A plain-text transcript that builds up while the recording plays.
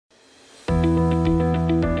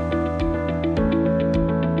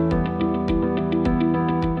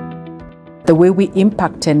The way we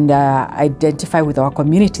impact and identify with our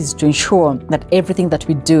communities to ensure that everything that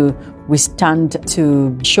we do, we stand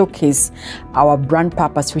to showcase our brand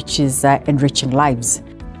purpose, which is enriching lives.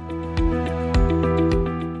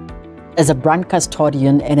 As a brand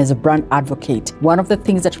custodian and as a brand advocate, one of the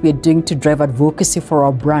things that we are doing to drive advocacy for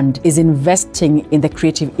our brand is investing in the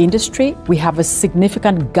creative industry. We have a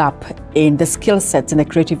significant gap in the skill sets in the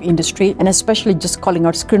creative industry, and especially just calling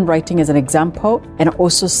out screenwriting as an example, and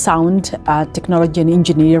also sound technology and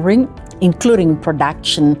engineering, including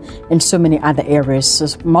production and so many other areas. So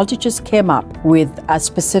Multichoice came up with a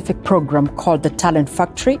specific program called the Talent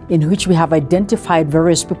Factory, in which we have identified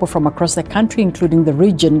various people from across the country, including the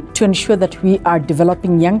region, to ensure that we are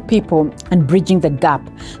developing young people and bridging the gap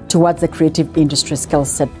towards the creative industry skill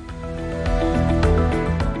set.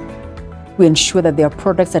 We ensure that there are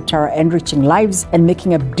products that are enriching lives and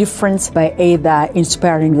making a difference by either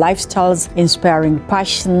inspiring lifestyles, inspiring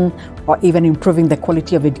passion, or even improving the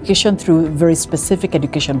quality of education through very specific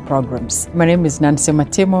education programs. My name is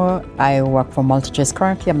Matimu. I work for Multichoice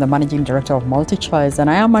currently. I'm the Managing Director of Multichoice, and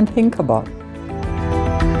I am Unthinkable.